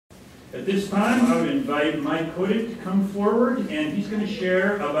At this time, I would invite Mike Kotyk to come forward, and he's going to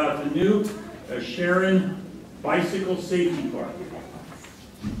share about the new Sharon Bicycle Safety Park.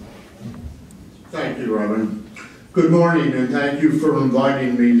 Thank you, Reverend. Good morning, and thank you for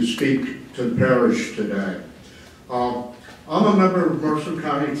inviting me to speak to the parish today. I'm a member of Mercer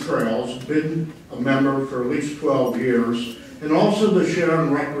County Trails, been a member for at least 12 years, and also the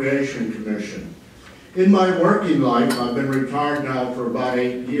Sharon Recreation Commission. In my working life, I've been retired now for about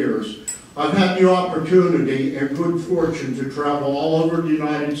 8 years, I've had the opportunity and good fortune to travel all over the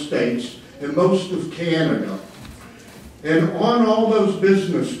United States and most of Canada. And on all those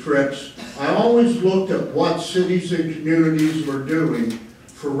business trips, I always looked at what cities and communities were doing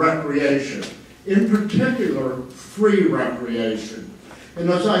for recreation, in particular, free recreation. And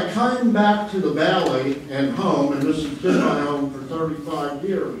as I came back to the valley and home, and this has been my home for 35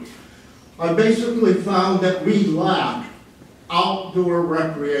 years, I basically found that we lack outdoor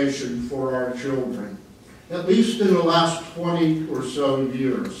recreation for our children, at least in the last 20 or so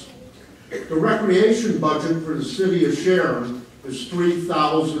years. The recreation budget for the city of Sharon is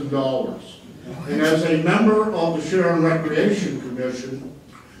 $3,000. And as a member of the Sharon Recreation Commission,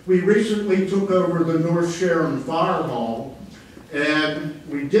 we recently took over the North Sharon Fire Hall, and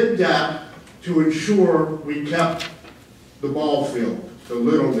we did that to ensure we kept the ball field, the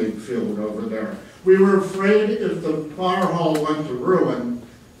Little League field over there. We were afraid if the fire hall went to ruin,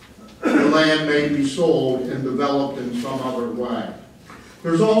 the land may be sold and developed in some other way.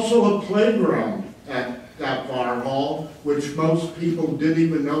 There's also a playground at that fire hall, which most people didn't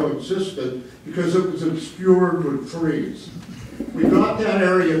even know existed because it was obscured with trees. We got that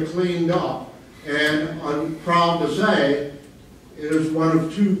area cleaned up, and I'm proud to say it is one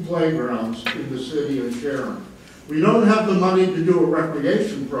of 2 playgrounds in the city of Sharon. We don't have the money to do a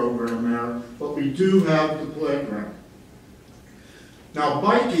recreation program there, but we do have the playground. Now,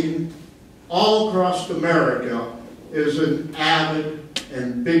 biking all across America is an avid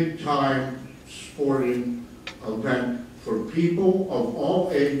and big-time sporting event for people of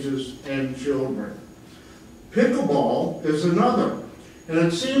all ages and children. Pickleball is another, and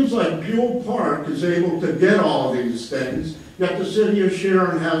it seems like Buell Park is able to get all these things, yet the city of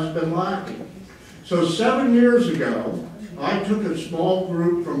Sharon has been lacking. So 7 years ago, I took a small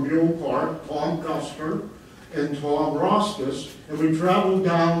group from Buell Park, Tom Custer and Tom Roskus, and we traveled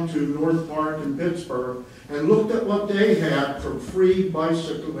down to North Park in Pittsburgh and looked at what they had for free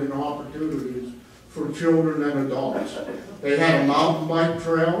bicycling opportunities for children and adults. They had a mountain bike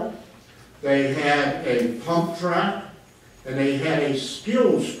trail, they had a pump track, and they had a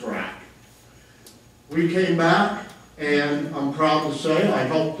skills track. We came back, and I'm proud to say I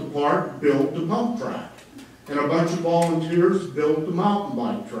helped the park build the pump track. And a bunch of volunteers built the mountain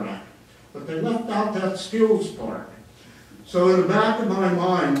bike track. But they left out that skills part. So in the back of my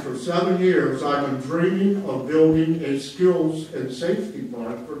mind for 7 years, I've been dreaming of building a skills and safety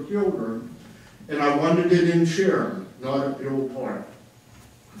park for children. And I wanted it in Sharon, not at Buell Park.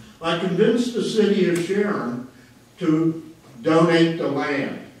 I convinced the city of Sharon to donate the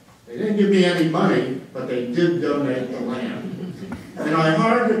land. They didn't give me any money, but they did donate the land. And I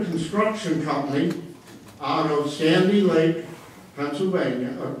hired a construction company out of Sandy Lake,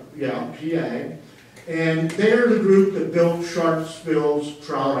 Pennsylvania, PA, and they're the group that built Sharpsville's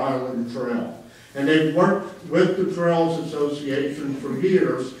Trout Island Trail. And they've worked with the Trails Association for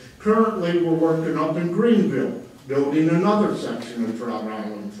years. Currently, we're working up in Greenville, building another section of Trout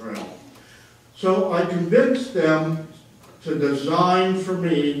Island Trail. So I convinced them to design for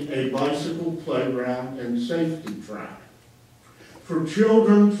me a bicycle playground and safety track for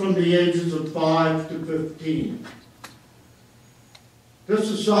children from the ages of 5 to 15. This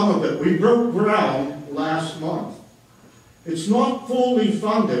is some of it. We broke ground last month. It's not fully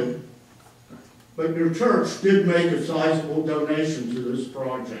funded, but your church did make a sizable donation to this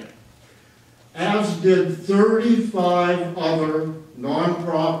project, as did 35 other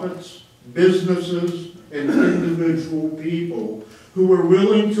nonprofits, businesses, and individual people who were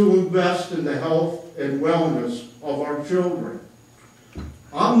willing to invest in the health and wellness of our children.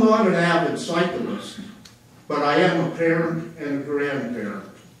 I'm not an avid cyclist, but I am a parent and a grandparent.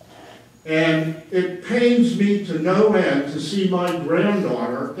 And it pains me to no end to see my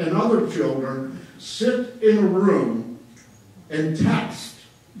granddaughter and other children sit in a room and text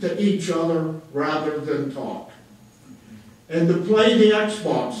to each other rather than talk, and to play the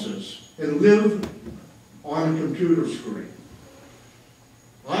Xboxes and live on a computer screen.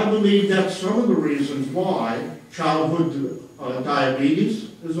 I believe that's some of the reasons why childhood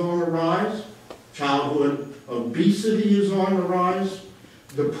diabetes is on the rise, childhood obesity is on the rise,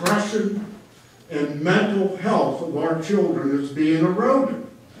 depression and mental health of our children is being eroded.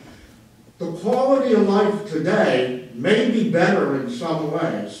 The quality of life today may be better in some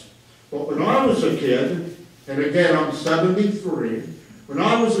ways, but when I was a kid, and again I'm 73, when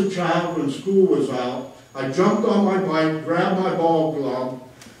I was a child, when school was out, I jumped on my bike, grabbed my ball glove,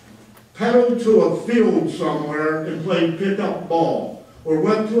 pedaled to a field somewhere and played pickup ball, or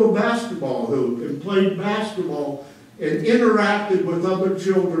went to a basketball hoop and played basketball and interacted with other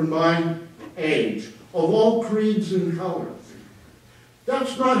children my age, of all creeds and colors.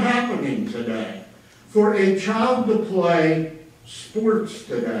 That's not happening today. For a child to play sports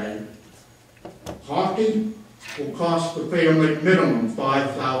today, hockey will cost the family minimum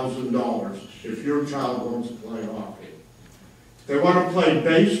 $5,000 if your child wants to play hockey. If they want to play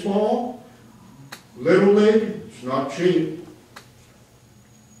baseball, Little League, it's not cheap.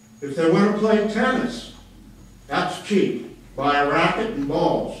 If they want to play tennis, that's cheap. Buy a racket and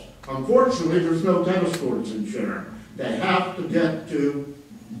balls. Unfortunately, there's no tennis courts in Sharon. They have to get to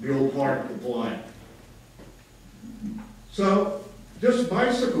Beale Park to play. So, this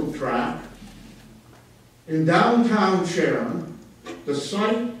bicycle track in downtown Sharon, the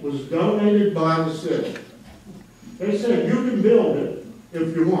site was donated by the city. They said, you can build it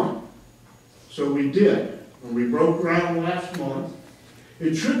if you want. So we did, and we broke ground last month.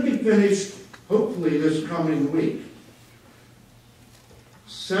 It should be finished, hopefully, this coming week.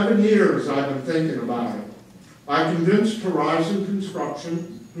 7 years I've been thinking about it. I convinced Horizon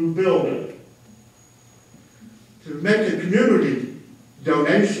Construction, who built it, to make a community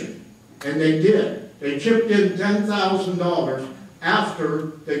donation, and they did. They chipped in $10,000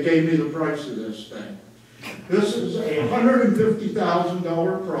 after they gave me the price of this thing. This is a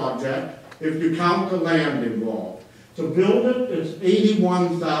 $150,000 project if you count the land involved. To build it, it's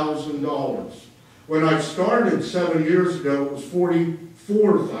 $81,000. When I started 7 years ago, it was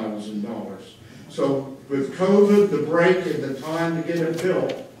 $44,000. So with COVID, the break, and the time to get it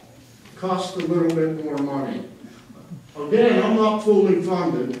built, cost a little bit more money. Again, I'm not fully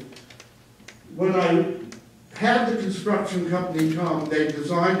funded. When I had the construction company come, they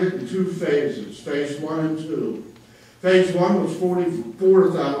designed it in 2 phases, phase 1 and 2. Phase 1 was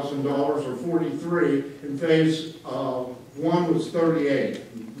 $44,000 or $43,000, and phase 1 was $38,000,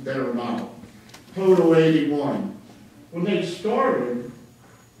 thereabout. Total $81,000. When they started,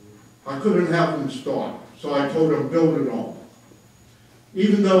 I couldn't have them start, so I told them build it all.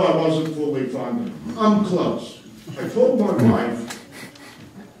 Even though I wasn't fully funded. I'm close. I told my wife,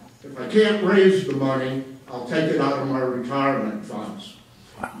 if I can't raise the money, I'll take it out of my retirement funds.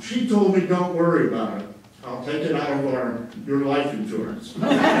 She told me, don't worry about it. I'll take it out of your life insurance. Either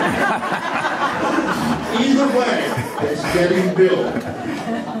way, it's getting built.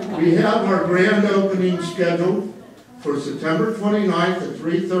 We have our grand opening scheduled for September 29th at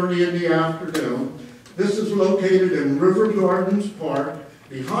 3:30 in the afternoon. This is located in River Gardens Park,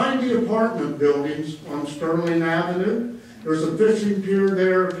 behind the apartment buildings on Sterling Avenue. There's a fishing pier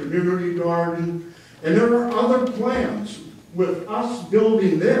there, a community garden, and there are other plans. With us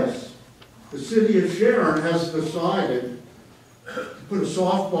building this, the city of Sharon has decided to put a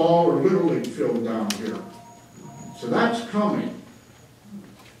softball or Little League field down here. So that's coming.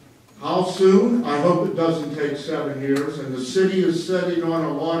 How soon? I hope it doesn't take 7 years, and the city is setting on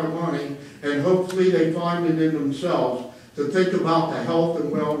a lot of money, and hopefully they find it in themselves to think about the health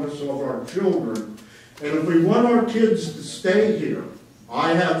and wellness of our children. And if we want our kids to stay here,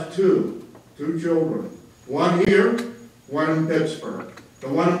 I have two children. One here, one in Pittsburgh. The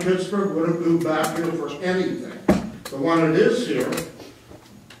one in Pittsburgh wouldn't move back here for anything. The one that is here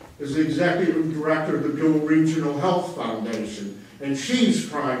is the executive director of the Beale Regional Health Foundation, and she's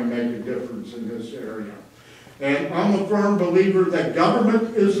trying to make a difference in this area. And I'm a firm believer that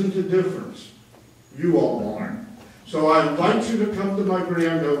government isn't a difference. You all are. So I invite you to come to my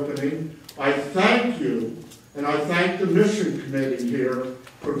grand opening. I thank you, and I thank the mission committee here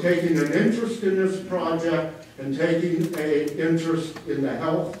for taking an interest in this project and taking an interest in the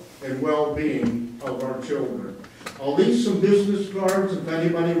health and well-being of our children. I'll leave some business cards if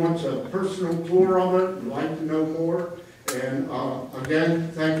anybody wants a personal tour of it and would like to know more. And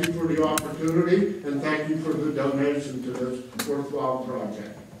again, thank you for the opportunity, and thank you for the donation to this worthwhile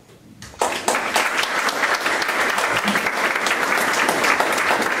project.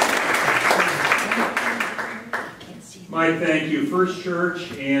 My thank you. First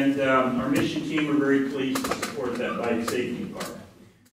Church and our mission team are very pleased to support that bike safety park.